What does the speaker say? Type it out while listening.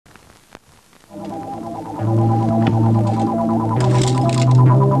Len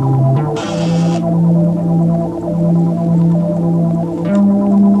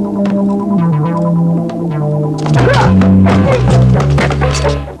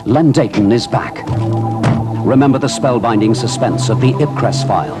Deighton is back. Remember the spellbinding suspense of the IPCRESS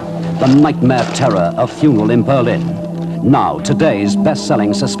File, the nightmare terror of funeral in Berlin. Now, today's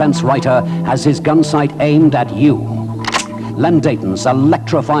best-selling suspense writer has his gun sight aimed at you. Len Deighton's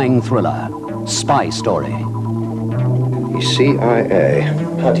electrifying thriller, Spy Story. The CIA.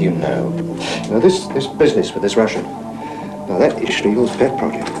 How do you know? Now, this business with this Russian, now that is Schlegel's pet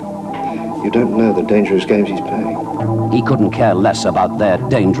project. You don't know the dangerous games he's playing. He couldn't care less about their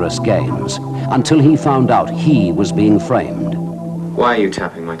dangerous games until he found out he was being framed. Why are you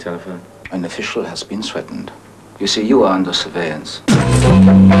tapping my telephone? An official has been threatened. You see, you are under surveillance.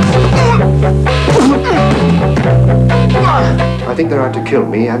 I think they're out to kill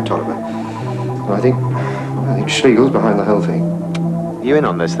me and Tolliver. And I think Schlegel's behind the whole thing. You in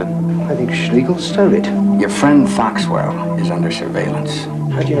on this, then? I think Schlegel stole it. Your friend Foxwell is under surveillance.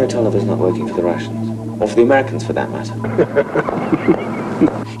 How do you know Tolliver's not working for the Russians? Or for the Americans, for that matter?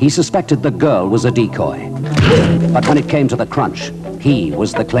 He suspected the girl was a decoy. But when it came to the crunch, he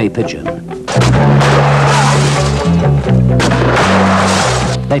was the clay pigeon.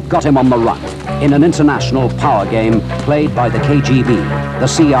 They've got him on the run in an international power game played by the KGB, the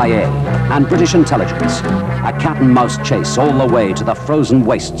CIA, and British intelligence. A cat-and-mouse chase all the way to the frozen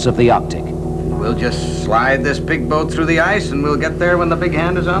wastes of the Arctic. We'll just slide this big boat through the ice and we'll get there when the big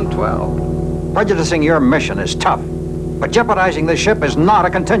hand is on 12. Prejudicing your mission is tough, but jeopardizing this ship is not a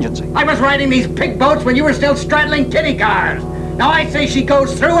contingency. I was riding these big boats when you were still straddling kiddie cars. Now I say she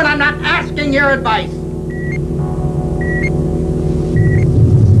goes through and I'm not asking your advice.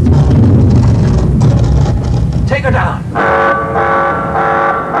 Take her down.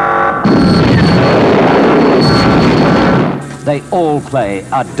 They all play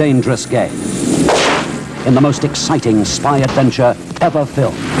a dangerous game in the most exciting spy adventure ever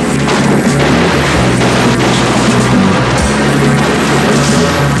filmed.